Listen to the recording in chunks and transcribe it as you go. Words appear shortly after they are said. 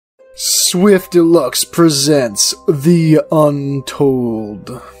Swift Deluxe presents The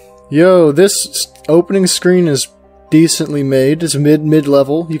Untold. Yo, this opening screen is decently made. It's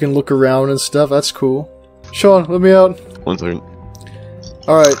mid-level. You can look around and stuff. That's cool. Sean, let me out. 1 second.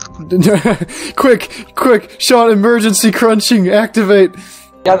 Alright. Quick! Sean, emergency crunching. Activate.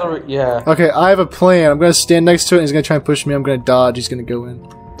 Yeah. Okay, I have a plan. I'm gonna stand next to it and he's gonna try and push me. I'm gonna dodge. He's gonna go in.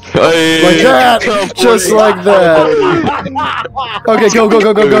 Hey, Like that! Just like that! Okay, go!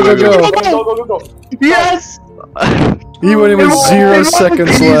 Go. Yes! He went in with 0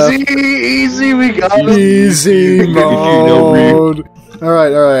 seconds left. Easy, we got him. Easy mode.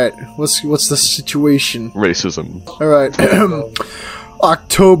 Alright. What's the situation? Racism. Alright.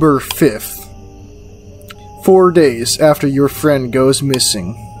 October 5th. 4 days after your friend goes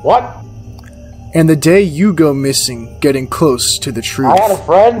missing. What? And the day you go missing, getting close to the truth. I had a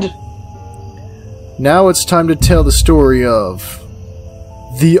friend. Now it's time to tell the story of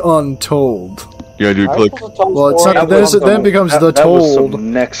The Untold. Yeah, dude, click. Well, it's not. Then it becomes The That was Told.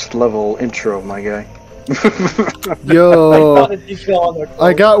 some next level intro, my guy. Yo,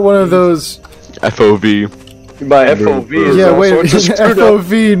 I got one of those. FOV. My FOV is Yeah, wait, also just screwed up.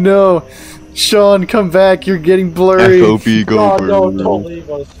 FOV. No, Sean, come back. You're getting blurry. FOV, go No, bird. don't leave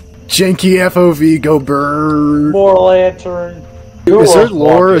us. Janky FOV, go bird. More lantern. Is there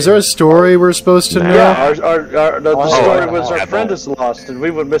lore? Is there a story we're supposed to know? Yeah, the Oh, story yeah. was our friend is lost and we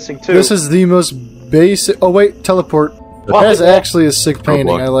went missing too. This is the most basic. Oh wait, teleport. What? That's actually a sick painting.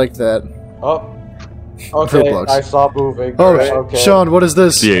 Roblox. I like that. Oh. Okay, Roblox. I saw moving. Oh, okay. Sean, what is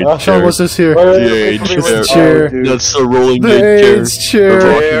this? The Sean, chair. what's this here? Wait, The wait, AIDS wait, It's wait, a wait. chair. dude. That's the rolling The big chair. AIDS The chair.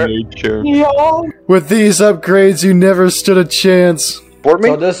 rocking big chair. Yo. With these upgrades, you never stood a chance. Board me?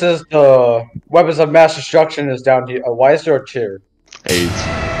 So this is the weapons of mass destruction is down here. Why is there a chair? AIDS.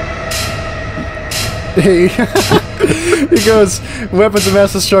 Hey, he goes, weapons of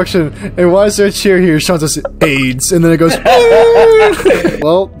mass destruction, and why is there a chair here? Sean says, AIDS, and then it goes,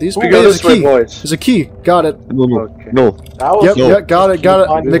 well, these We people, go there's this a way, key, boys. there's a key, got it, No. Okay. No. That was yep, got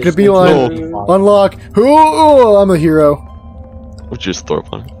it, making a beeline, unlock, ooh, I'm a hero, We'll just throw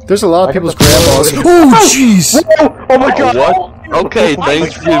up on it. there's a lot of I people's got the- grandmas, oh jeez, Oh my god! What? Okay,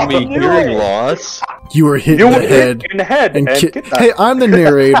 thanks for giving me hearing loss. you were hit You in were the hit head, in the head and get that. hey, I'm the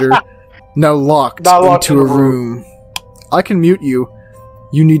narrator, now locked Now locked into a in a room, I can mute you,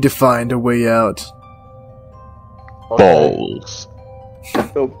 you need to find a way out. Balls.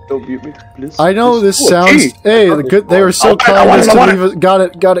 Don't mute me, please. I know this Ooh, sounds. key. Hey, the good. They were so I kind want as it, I to want leave us. Got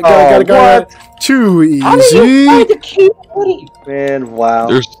it. Oh, Too How did you easy. find the key? Buddy? Man, wow.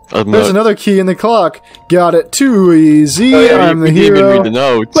 There's There's another key in the clock. Got it. Too easy. Oh, yeah, I'm the You didn't even read hero. the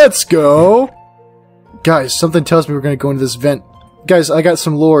notes. Let's go. Guys, something tells me we're gonna go into this vent. Guys, I got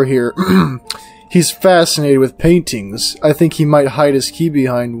some lore here. He's fascinated with paintings. I think he might hide his key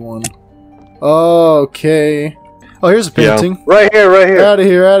behind one. Okay. Oh, here's a Yeah. painting. Right here. Out of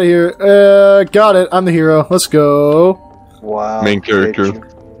here. Got it. I'm the hero. Let's go. Wow. Main character.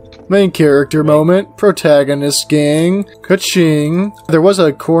 Main character moment, protagonist gang, ka-ching. There was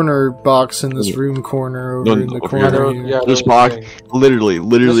a corner box in this room corner over No, in the over corner here. here. This box, literally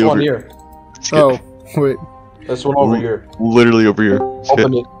This over one here. Skip. Oh, wait. This one over here. Literally over here. Skip.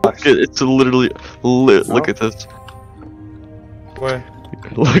 Open it. It's literally look at this. What?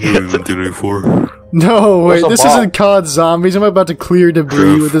 Look at this. No, wait, There's a this box. isn't COD Zombies. I'm about to clear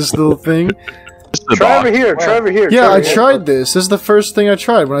debris with this little thing. It's the Try box. over here. Try over here. Yeah, try I over here. tried this. This is the first thing I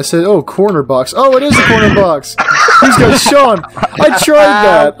tried when I said, oh, corner box. Oh, it is a corner box. He's got Sean. I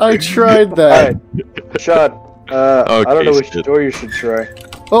tried that. Alright. Sean, I don't know which skip. door you should try.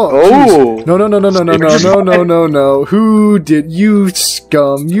 Oh, Oh! jeez. No. Who did you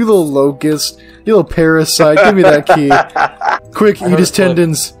scum? You little locust. You little parasite. Give me that key. Quick, eat his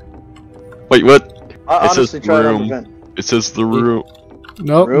tendons. Wait, what? I It says honestly tried on the room. vent. It says the room.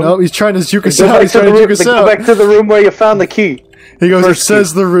 Nope, he's trying to juke us Go out. back He's to trying the to room. juke us Go out. back to the room where you found the key. He goes, it First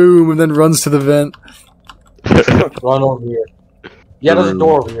says the room, and then runs to the vent. Run over here. Yeah, there's a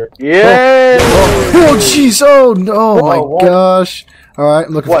door over here. Yeah. Oh, jeez! Oh, no! Oh, my what? gosh! Alright,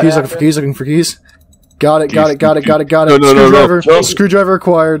 I'm looking for What keys, happened? looking for keys. Got it. No. Screwdriver.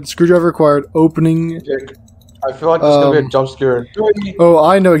 No. Screwdriver acquired. Opening. I feel like there's gonna be a jump scare. Oh,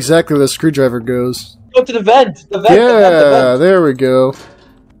 I know exactly where the screwdriver goes. Go to the vent. The vent. Yeah, there we go.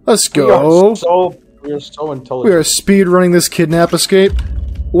 Let's go. We are so We intelligent. are speed running this kidnap escape.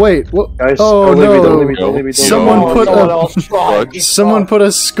 Wait, what? Guys, Oh don't leave me, no! don't leave me, don't leave me, don't Someone leave me. put someone a- else tried. Someone put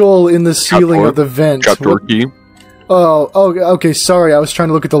a skull in the ceiling Trapdoor. of the vent. Trapdoor key. Oh, okay, sorry. I was trying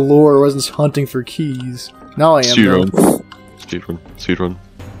to look at the lore. I wasn't hunting for keys. Now I am. though. Speedrun.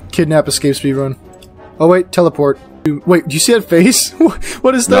 Kidnap, escape, speedrun. Oh wait, teleport. Wait, do you see that face?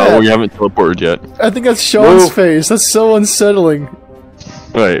 What is that? No, we haven't teleported yet. I think that's Sean's Move. face. That's so unsettling.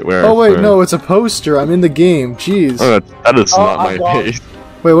 Wait, where? Oh wait, where? no, it's a poster. I'm in the game. Jeez. Oh, that is not I'm my lost. face.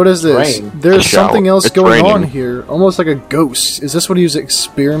 Wait, what is this? Rain. There's It's shower. something else It's going on raining. here. Almost like a ghost. Is this what he was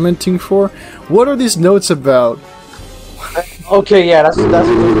experimenting for? What are these notes about? Okay, yeah, that's a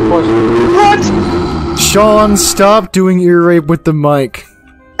good question. What? Sean, stop doing ear rape with the mic.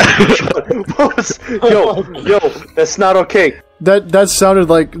 Yo, that's not okay. That sounded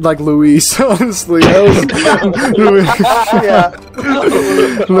like Luis, honestly. That was Yeah.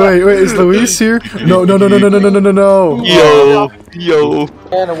 Wait, is Luis here? No. Yo.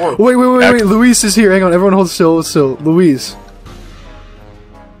 And it worked. Wait, Luis is here. Hang on, everyone hold still. Luis.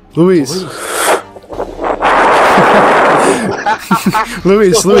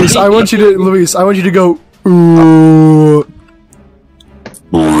 Luis, I want you to go. Ooh.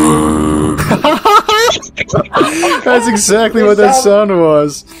 That's exactly what that sound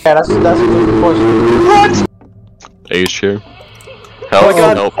was. Yeah, that's a good question. Ace here. Help! my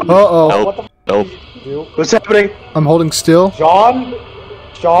God. Help! Uh-oh. Help! What's happening? I'm holding still. Sean?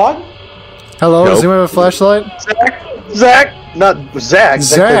 Hello, does Nope. anyone have a flashlight? Zach? Not Zach.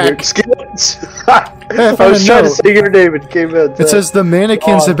 Zach. Skins. Hey, I I found was a trying to note. say your name. It came out. It says the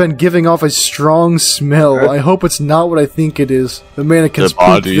mannequins have been giving off a strong smell. I hope it's not what I think it is. The mannequins The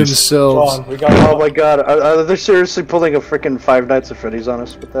pooped bodies. themselves. Sean, we got Oh my God! Are they seriously pulling a freaking Five Nights at Freddy's on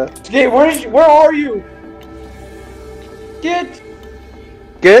us with that? Hey, where are you? Get?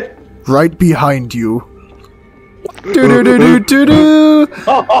 Right behind you. Do-do-do-do-do-do.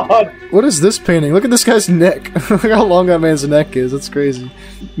 What is this painting? Look at this guy's neck. Look how long that man's neck is. That's crazy.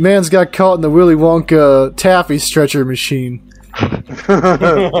 Man's got caught in the Willy Wonka taffy stretcher machine. Okay,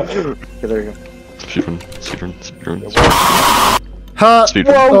 there you go. Speedrun. Ha!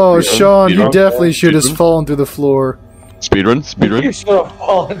 Speedrun. Oh, Speedrun. Sean, you Speedrun. definitely should have Speedrun. fallen through the floor. Speedrun. You should have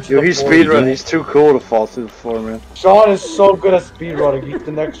fallen to Yo, the he's floor. speedrunning. He's too cool to fall through the floor, man. Sean is so good at speedrunning. He's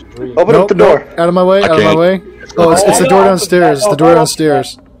the next dream. Open up the door. Out of my way, out of my can't. way. Oh, it's the door downstairs. It's the door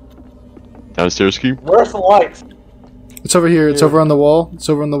downstairs. Downstairs key. Where's the lights? It's over here. It's over on the wall. It's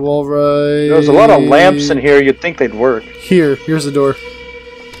over on the wall right... There's a lot of lamps in here. You'd think they'd work. Here. Here's the door.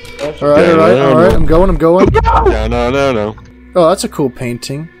 That's Alright. I'm going. No. Oh, that's a cool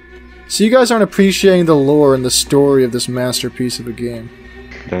painting. So you guys aren't appreciating the lore and the story of this masterpiece of a game.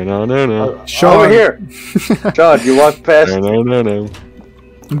 No. Sean. Over here. John, you walk past. No.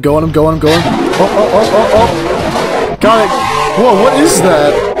 I'm going. Oh. Got it. Whoa, what is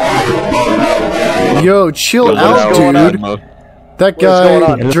that? Yo, chill out, dude. That going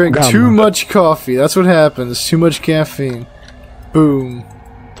guy on? drank too much coffee. That's what happens. Too much caffeine. Boom.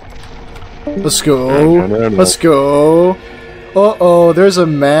 Let's go. Let's go. Uh-oh, there's a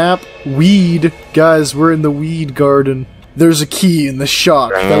map. Weed. Guys, we're in the weed garden. There's a key in the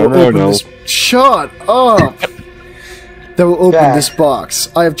shock that will open this... Shut up! That will open this box.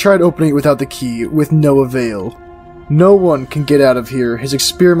 I have tried opening it without the key, with no avail. No one can get out of here. His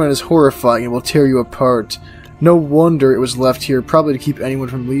experiment is horrifying and will tear you apart. No wonder it was left here, probably to keep anyone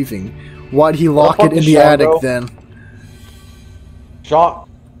from leaving. Why'd he lock it in the attic then? Sean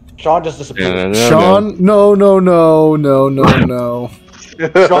just disappeared. Sean? No.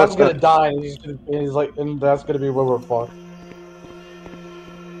 Sean's gonna die, and that's gonna be where we're fucked.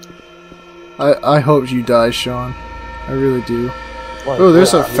 I hope you die, Sean. I really do. Oh,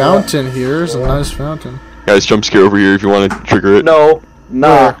 there's a fountain here. There's a nice fountain. Guys, jump scare over here if you want to trigger it. No.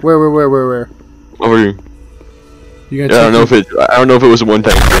 Nah. Where? Over here. You Yeah, gonna I don't know if it was a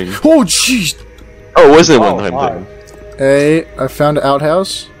one-time thing. Oh, jeez! Oh, it wasn't a one-time thing. Hey, I found an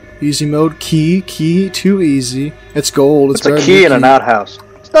outhouse. Easy mode. Key. Too easy. It's gold. It's a key in an outhouse.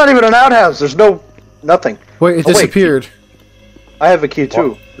 It's not even an outhouse. There's nothing. Wait, it disappeared. I have a key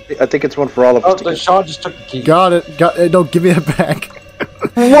too. I think it's one for all of us. Oh, Sean just took the key. Got it. No, give me that back.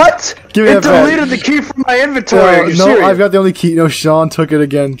 What? Give me It that back. deleted the key from my inventory. Are you No, serious? I've got the only key. No, Sean took it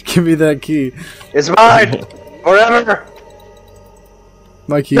again. Give me that key. It's mine. Forever.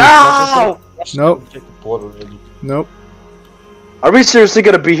 My key. No! Nope. Nope. Are we seriously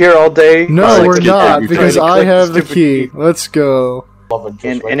gonna be here all day? No, Alright, we're let's not, get- because trying to I click the have the stupid key. Let's go.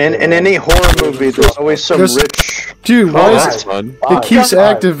 In any horror movie, there's always some There's- rich. Dude, why is That's fun. it keeps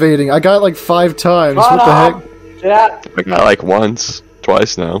activating? I got it like 5 times. What the heck? Yeah, I got like once,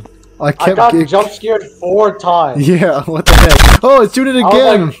 twice now. I I kept got getting... jump scared 4 times. Yeah, what the heck? Oh, it's doing it was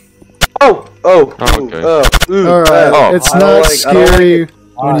again! like- Oh. okay. Alright, Oh, it's I not don't like scary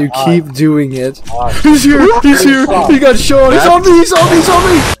when you Alright, keep doing it. Alright. He's here! He's here! He got Sean! He's on me! He's on me! He's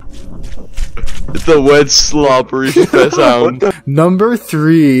on me! It's the wet slobbery sound. Number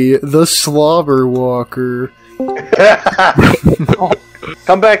 3, the Slobber Walker.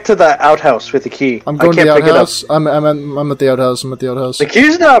 Come back to the outhouse with the key. I'm going I to can't the pick it up. outhouse. I'm at the outhouse. I'm at the outhouse. The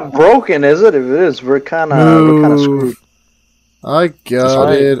key's not broken, is it? If it is, we're kind of screwed. I got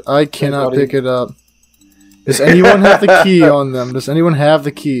Right. it. I cannot buddy. pick it up. Does anyone have the key on them? Does anyone have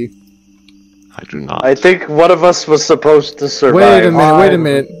the key? I do not. I think one of us was supposed to survive. Wait a minute. Wait a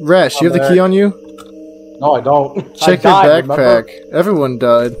minute. Rash, you have the key on you? No, I don't. Check I your died, backpack. remember? Everyone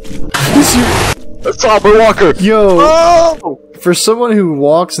died. Slobber Walker! Yo, Oh! for someone who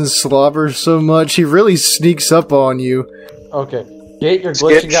walks and slobbers so much, he really sneaks up on you. Okay. Gate, you're Get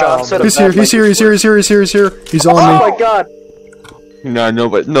glitching shots out. at He's here. He's here. He's here. He's here. He's here. He's here. He's on Oh me. my god! No,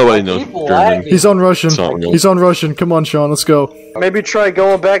 nobody knows People German. lagging. He's on Russian. Sorry. He's on Russian. Come on, Sean. Let's go. Maybe try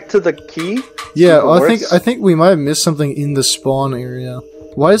going back to the key? Yeah, Even I think we might have missed something in the spawn area.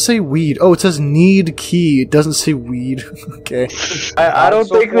 Why does it say weed? Oh, it says need key. It doesn't say weed. Okay. I don't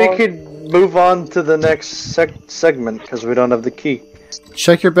So think we far- could move on to the next segment because we don't have the key.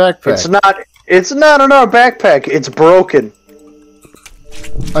 Check your backpack. It's not in our backpack. It's broken.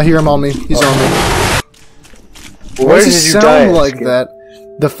 I hear him on me. He's on me. Why Where does did he you sound die? like that?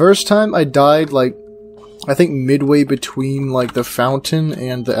 The first time I died, like, I think midway between, like, the fountain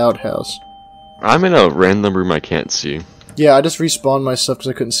and the outhouse. I'm in a random room I can't see. Yeah, I just respawned myself because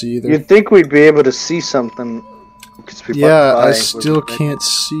I couldn't see either. You'd think we'd be able to see something. 'cause we Yeah, bumped I by. still can't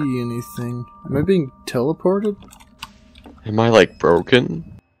see anything. Am I being teleported? Am I like broken?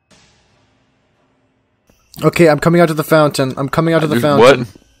 Okay, I'm coming out to the fountain. I'm coming out to the Dude, fountain.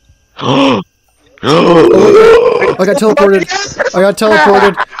 What? I got teleported. I got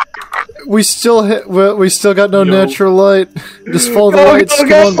teleported. We still we still got no natural light. Just follow the lights.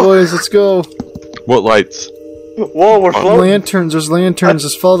 Come on, boys, let's go. What lights? Whoa, we're floating. Lanterns. There's lanterns.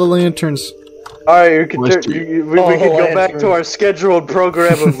 Just follow the lanterns. Alright, you can Where's we could go back to our scheduled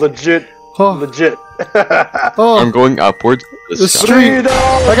program of legit. Oh, Legit. oh, I'm going upwards. the street.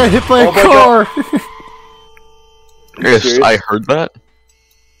 I got hit by a Oh my car. Yes, serious? I heard that.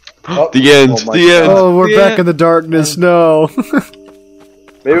 Oh. The end. Oh my The end. Oh, we're the back end. in the darkness. No.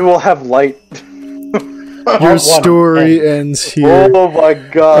 Maybe we'll have light. Your story ends here. Oh my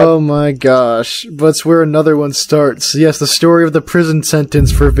god. Oh my gosh. But it's where another one starts. Yes, the story of the prison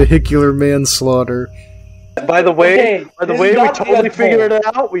sentence for vehicular manslaughter. By the way, Okay, this is we not the totally figured Untold.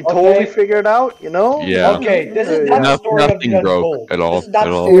 it out. We Okay. totally figured it out, you know? Yeah. Okay, this is not the story of the Nothing broke Untold. at all. This is not At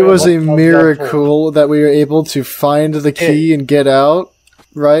the all. story It of was a the Untold. miracle that we were able to find the key and get out.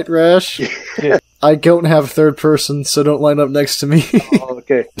 Right, Rash? Yeah. I don't have third person, so don't line up next to me. Oh,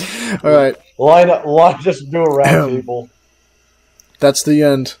 okay. Alright, Line up, just do a round, people. that's the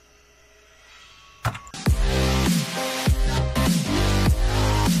end.